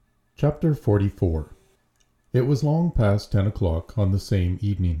Chapter 44. It was long past 10 o'clock on the same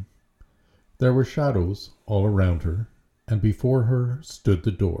evening. There were shadows all around her, and before her stood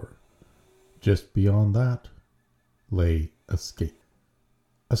the door. Just beyond that lay escape.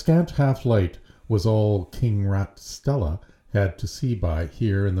 A scant half-light was all King Rat Stella had to see by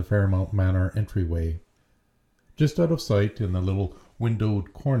here in the Fairmount Manor entryway. Just out of sight in the little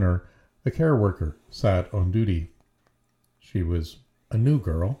windowed corner, a care worker sat on duty. She was a new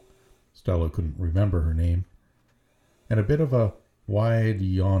girl. Stella couldn't remember her name. And a bit of a wide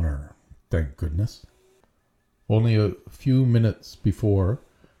yawner, thank goodness. Only a few minutes before,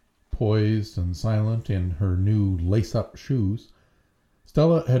 poised and silent in her new lace-up shoes,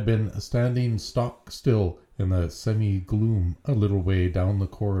 Stella had been standing stock still in the semi-gloom a little way down the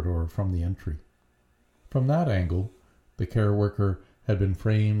corridor from the entry. From that angle, the care worker had been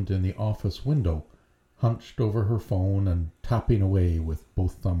framed in the office window, hunched over her phone and tapping away with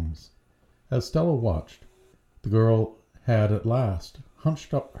both thumbs. As Stella watched, the girl had at last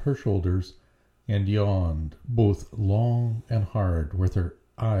hunched up her shoulders and yawned, both long and hard, with her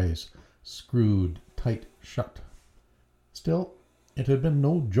eyes screwed tight shut. Still, it had been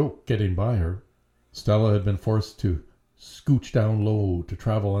no joke getting by her. Stella had been forced to scooch down low to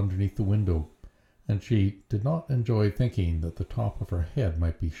travel underneath the window, and she did not enjoy thinking that the top of her head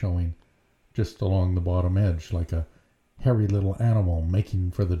might be showing just along the bottom edge like a hairy little animal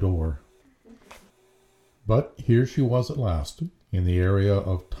making for the door. But here she was at last, in the area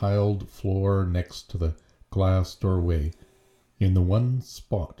of tiled floor next to the glass doorway, in the one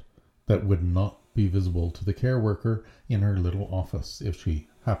spot that would not be visible to the care worker in her little office if she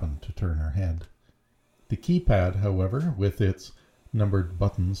happened to turn her head. The keypad, however, with its numbered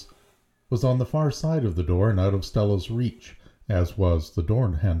buttons, was on the far side of the door and out of Stella's reach, as was the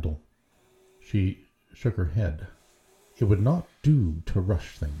door handle. She shook her head. It would not do to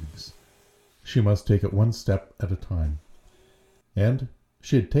rush things. She must take it one step at a time. And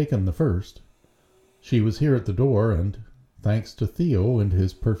she had taken the first. She was here at the door, and, thanks to Theo and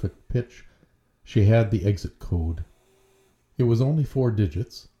his perfect pitch, she had the exit code. It was only 4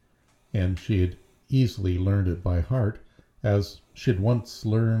 digits, and she had easily learned it by heart, as she'd once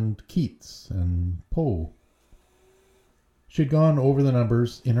learned Keats and Poe. She'd gone over the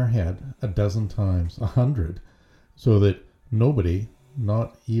numbers in her head 12 times, 100, so that nobody,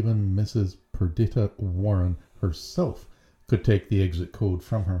 not even Mrs. Perdita Warren herself, could take the exit code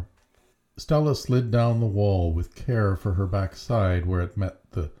from her. Stella slid down the wall with care for her backside where it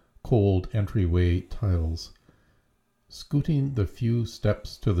met the cold entryway tiles. Scooting the few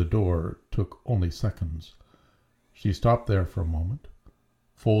steps to the door took only seconds. She stopped there for a moment,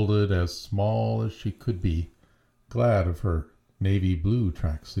 folded as small as she could be, glad of her navy blue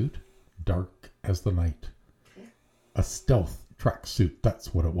tracksuit, dark as the night. A stealth tracksuit,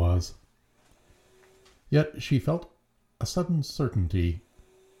 that's what it was. Yet she felt a sudden certainty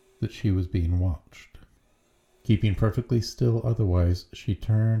that she was being watched. Keeping perfectly still otherwise, she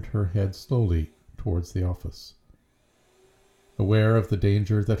turned her head slowly towards the office. Aware of the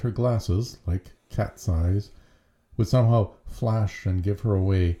danger that her glasses, like cat's eyes, would somehow flash and give her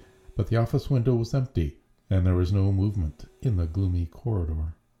away, but the office window was empty, and there was no movement in the gloomy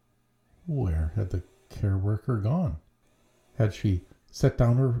corridor. Where had the care worker gone? Had she set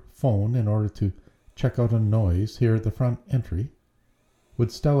down her phone in order to check out a noise here at the front entry?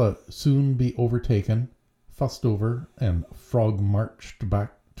 Would Stella soon be overtaken, fussed over, and frog-marched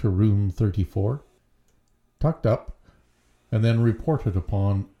back to room 34, tucked up, and then reported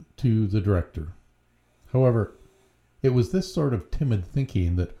upon to the director? However, it was this sort of timid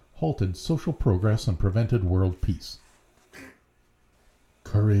thinking that halted social progress and prevented world peace.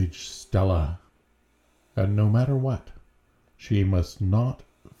 Courage, Stella. And no matter what, she must not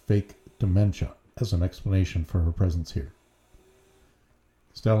fake dementia as an explanation for her presence here.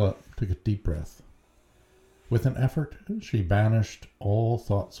 Stella took a deep breath. With an effort, she banished all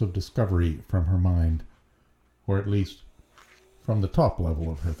thoughts of discovery from her mind, or at least from the top level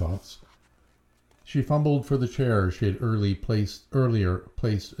of her thoughts. She fumbled for the chair she had earlier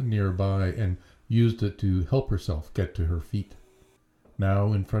placed nearby and used it to help herself get to her feet.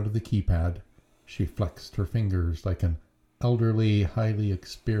 Now, in front of the keypad, she flexed her fingers like an elderly, highly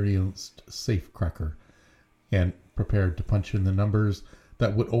experienced safecracker, and prepared to punch in the numbers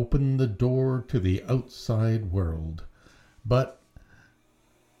that would open the door to the outside world. But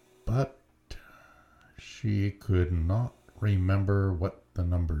she could not remember what the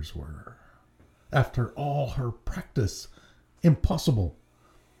numbers were. After all her practice, impossible.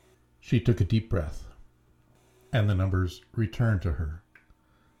 She took a deep breath, and the numbers returned to her.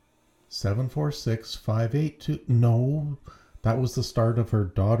 746-582. No, That was the start of her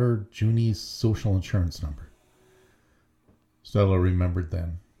daughter Junie's social insurance number. Stella remembered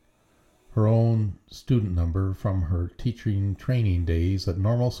then her own student number from her teaching training days at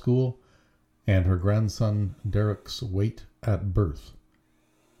normal school and her grandson Derek's weight at birth,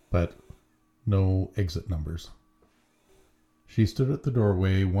 but no exit numbers. She stood at the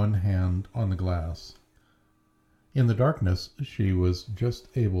doorway, one hand on the glass. In the darkness, she was just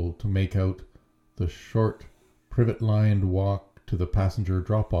able to make out the short, privet-lined walk to the passenger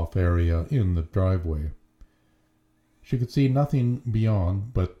drop-off area in the driveway. She could see nothing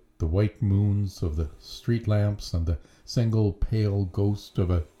beyond but the white moons of the street lamps and the single pale ghost of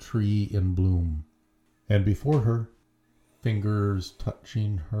a tree in bloom. And before her, fingers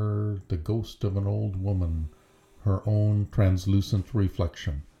touching her, the ghost of an old woman, her own translucent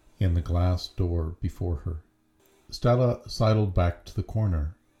reflection in the glass door before her. Stella sidled back to the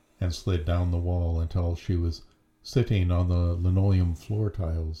corner and slid down the wall until she was sitting on the linoleum floor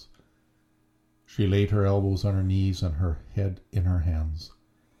tiles. She laid her elbows on her knees and her head in her hands.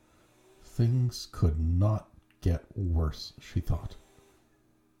 Things could not get worse, she thought.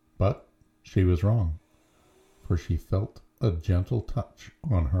 But she was wrong, for she felt a gentle touch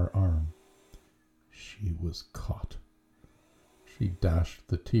on her arm. She was caught. She dashed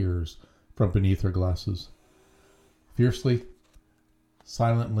the tears from beneath her glasses. Fiercely,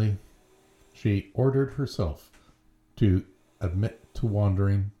 silently, she ordered herself to admit to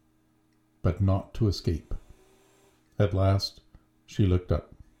wandering, but not to escape. At last, she looked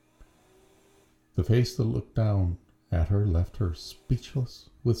up. The face that looked down at her left her speechless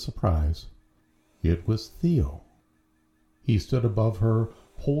with surprise. It was Theo. He stood above her,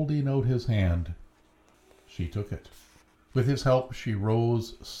 holding out his hand. She took it. With his help, she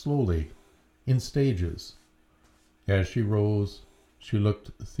rose slowly, in stages. As she rose, she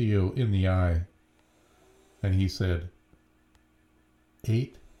looked Theo in the eye, and he said,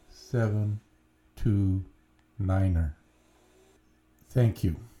 8729er. Thank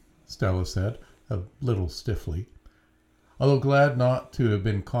you, Stella said, a little stiffly. Although glad not to have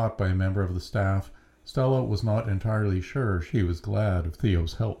been caught by a member of the staff, Stella was not entirely sure she was glad of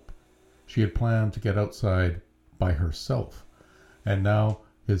Theo's help. She had planned to get outside by herself, and now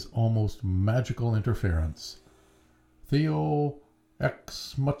his almost magical interference. Theo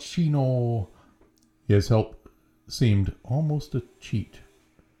ex machino. His help seemed almost a cheat,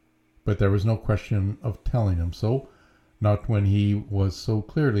 but there was no question of telling him so, not when he was so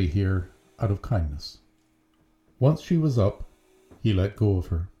clearly here out of kindness. Once she was up, he let go of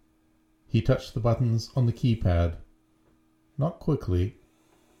her. He touched the buttons on the keypad, not quickly,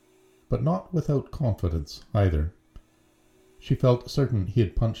 but not without confidence either. She felt certain he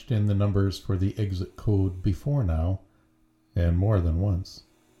had punched in the numbers for the exit code before now, and more than once.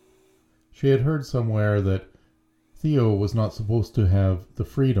 She had heard somewhere that Theo was not supposed to have the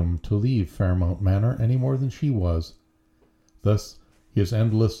freedom to leave Fairmount Manor any more than she was. Thus, his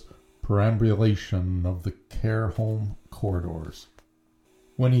endless perambulation of the care home corridors.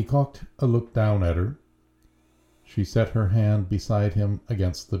 When he cocked a look down at her, she set her hand beside him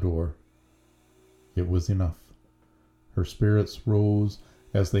against the door. It was enough. Her spirits rose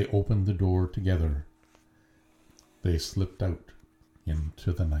as they opened the door together. They slipped out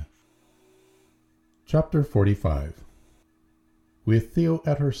into the night. Chapter 45. With Theo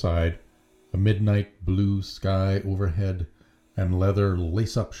at her side, a midnight blue sky overhead, and leather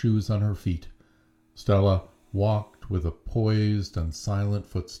lace-up shoes on her feet, Stella walked with a poised and silent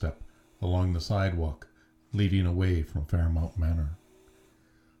footstep along the sidewalk leading away from Fairmount Manor.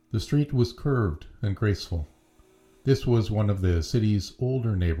 The street was curved and graceful. This was one of the city's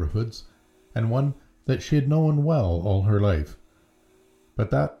older neighborhoods, and one that she had known well all her life. But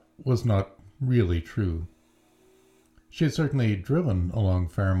that was not really true. She had certainly driven along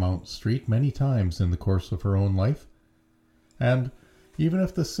Fairmount Street many times in the course of her own life, and even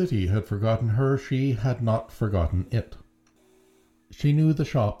if the city had forgotten her, she had not forgotten it. She knew the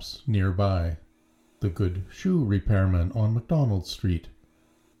shops nearby, the good shoe repairman on McDonald Street,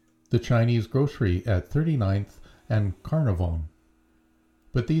 the Chinese grocery at 39th and Carnarvon.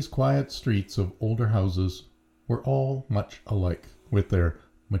 But these quiet streets of older houses were all much alike, with their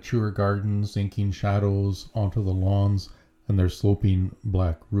mature gardens inking shadows onto the lawns and their sloping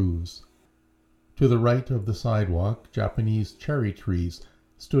black roofs. To the right of the sidewalk, Japanese cherry trees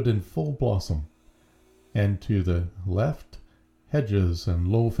stood in full blossom, and to the left, hedges and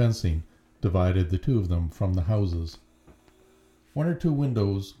low fencing divided the two of them from the houses. One or two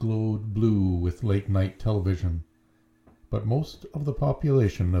windows glowed blue with late-night television, but most of the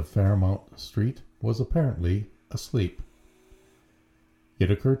population of Fairmount Street was apparently asleep. It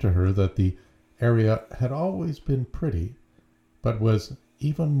occurred to her that the area had always been pretty, but was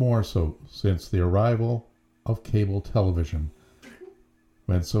even more so since the arrival of cable television,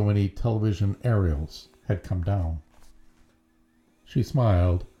 when so many television aerials had come down. She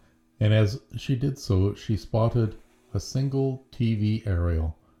smiled, and as she did so, she spotted a single TV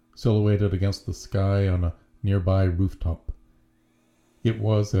aerial silhouetted against the sky on a nearby rooftop. It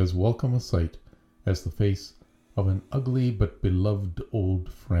was as welcome a sight as the face of an ugly but beloved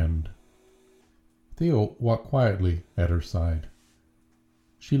old friend. Theo walked quietly at her side.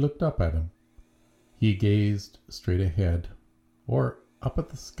 She looked up at him. He gazed straight ahead, or up at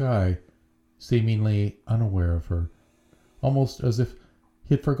the sky, seemingly unaware of her, almost as if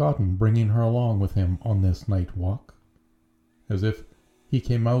he had forgotten bringing her along with him on this night walk, as if he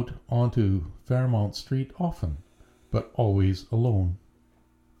came out onto Fairmount Street often, but always alone.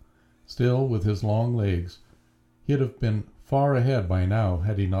 Still, with his long legs, he'd have been far ahead by now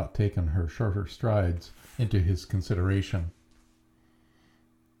had he not taken her shorter strides into his consideration.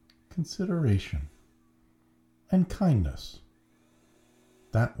 Consideration. And kindness.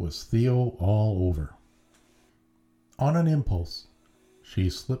 That was Theo all over. On an impulse, she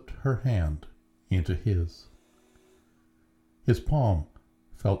slipped her hand into his. His palm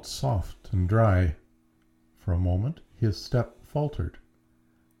felt soft and dry. For a moment, his step faltered,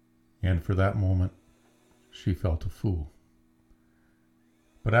 and for that moment, she felt a fool.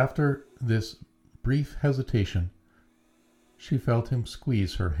 But after this brief hesitation, she felt him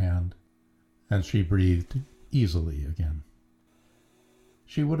squeeze her hand, and she breathed easily again.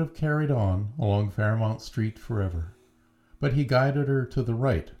 She would have carried on along Fairmount Street forever, but he guided her to the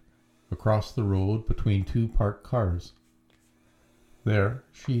right, across the road between two parked cars. There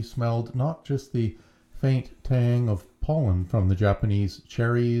she smelled not just the faint tang of pollen from the Japanese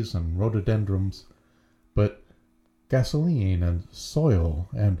cherries and rhododendrons, but gasoline and soil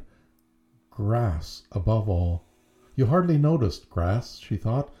and grass above all. You hardly noticed grass, she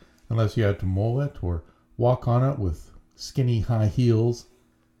thought, unless you had to mow it or walk on it with skinny high heels.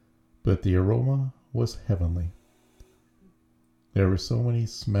 But the aroma was heavenly. There were so many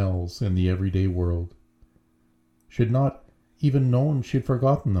smells in the everyday world. She had not even known she'd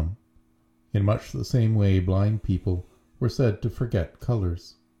forgotten them, in much the same way blind people were said to forget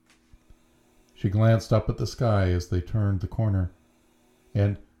colors. She glanced up at the sky as they turned the corner,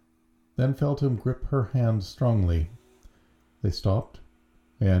 and then felt him grip her hand strongly. They stopped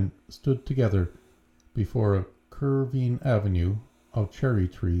and stood together before a curving avenue of cherry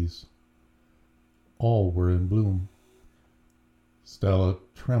trees. All were in bloom. Stella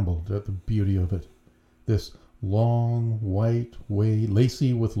trembled at the beauty of it. This long white way,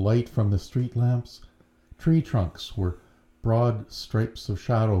 lacy with light from the street lamps. Tree trunks were broad stripes of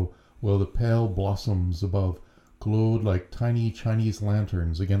shadow, while the pale blossoms above glowed like tiny Chinese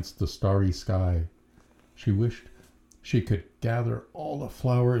lanterns against the starry sky. She wished she could gather all the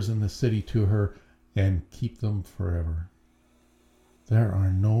flowers in the city to her and keep them forever. There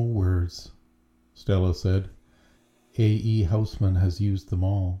are no words, Stella said. A.E. Houseman has used them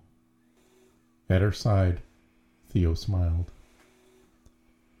all. At her side, Theo smiled.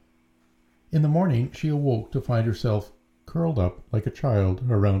 In the morning, she awoke to find herself curled up like a child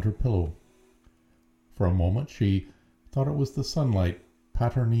around her pillow. For a moment, she thought it was the sunlight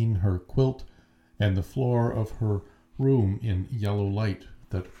patterning her quilt and the floor of her room in yellow light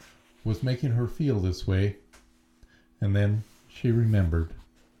that was making her feel this way. And then she remembered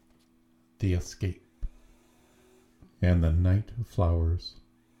the escape and the night of flowers.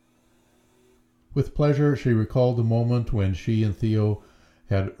 With pleasure, she recalled the moment when she and Theo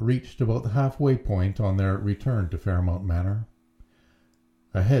had reached about the halfway point on their return to Fairmount Manor.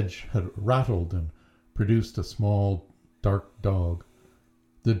 A hedge had rattled and produced a small, dark dog.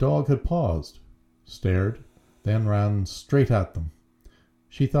 The dog had paused, stared, then ran straight at them.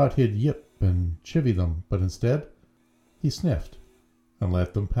 She thought he'd yip and chivvy them, but instead he sniffed and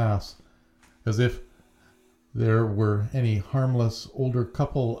let them pass, as if there were any harmless older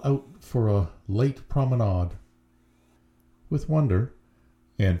couple out for a late promenade. With wonder,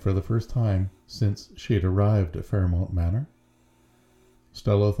 and for the first time since she had arrived at Fairmount Manor,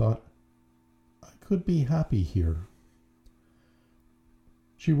 Stella thought, I could be happy here.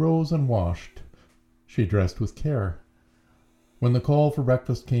 She rose and washed. She dressed with care. When the call for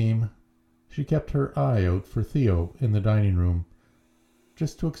breakfast came, she kept her eye out for Theo in the dining room,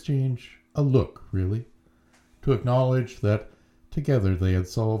 just to exchange a look, really, to acknowledge that together they had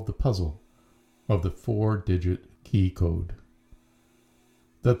solved the puzzle of the 4-digit key code,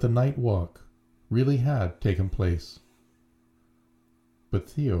 that the night walk really had taken place. But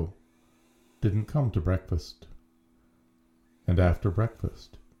Theo didn't come to breakfast, and after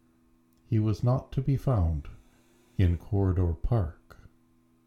breakfast he was not to be found in Corridor Park.